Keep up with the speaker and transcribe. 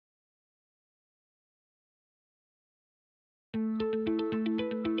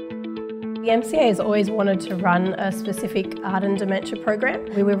The MCA has always wanted to run a specific art and dementia program.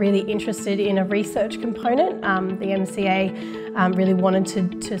 We were really interested in a research component. The MCA really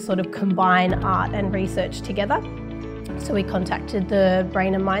wanted to sort of combine art and research together. So we contacted the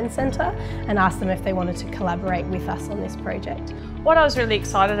Brain and Mind Centre and asked them if they wanted to collaborate with us on this project. What I was really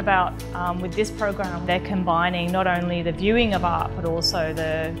excited about with this program, they're combining not only the viewing of art but also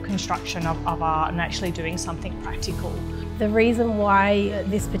the construction of art and actually doing something practical. The reason why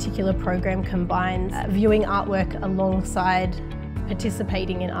this particular program combines viewing artwork alongside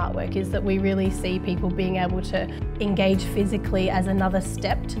participating in artwork is that we really see people being able to engage physically as another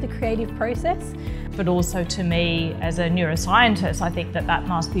step to the creative process. But also to me as a neuroscientist, I think that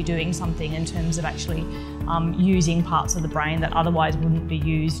must be doing something in terms of actually using parts of the brain that otherwise wouldn't be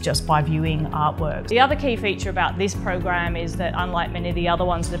used just by viewing artwork. The other key feature about this program is that unlike many of the other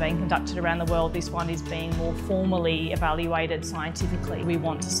ones that are being conducted around the world, this one is being more formally evaluated scientifically. We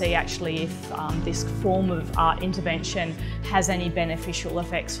want to see actually if this form of art intervention has any beneficial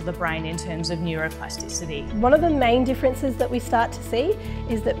effects for the brain in terms of neuroplasticity. One of the main differences that we start to see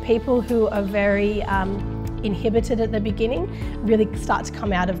is that people who are very inhibited at the beginning really start to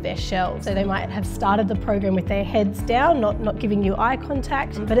come out of their shell. So they might have started the program with their heads down, not giving you eye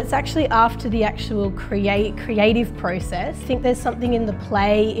contact, but it's actually after the actual creative process. I think there's something in the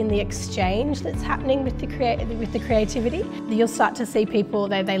play, in the exchange that's happening with the creativity. You'll start to see people,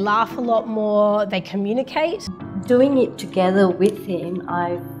 they laugh a lot more, they communicate. Doing it together with him,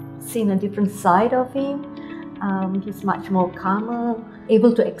 I've seen a different side of him. He's much more calmer,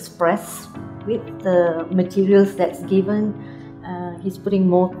 able to express with the materials that's given. He's putting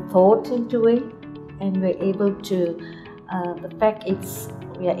more thought into it, and we're able to, the fact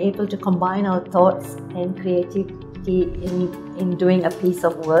we are able to combine our thoughts and creativity in doing a piece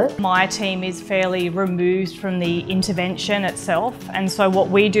of work. My team is fairly removed from the intervention itself, and so what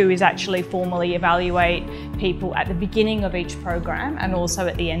we do is actually formally evaluate people at the beginning of each program and also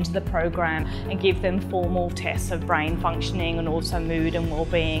at the end of the program and give them formal tests of brain functioning and also mood and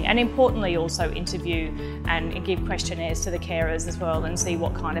well-being, and importantly also interview and give questionnaires to the carers as well and see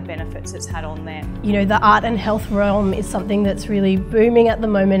what kind of benefits it's had on them. You know, the art and health realm is something that's really booming at the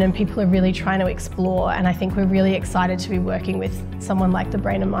moment and people are really trying to explore, and I think we're really excited to be working with someone like the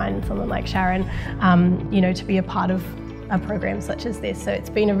Brain and Mind, someone like Sharon, you know, to be a part of a program such as this. So it's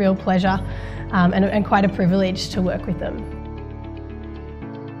been a real pleasure and quite a privilege to work with them.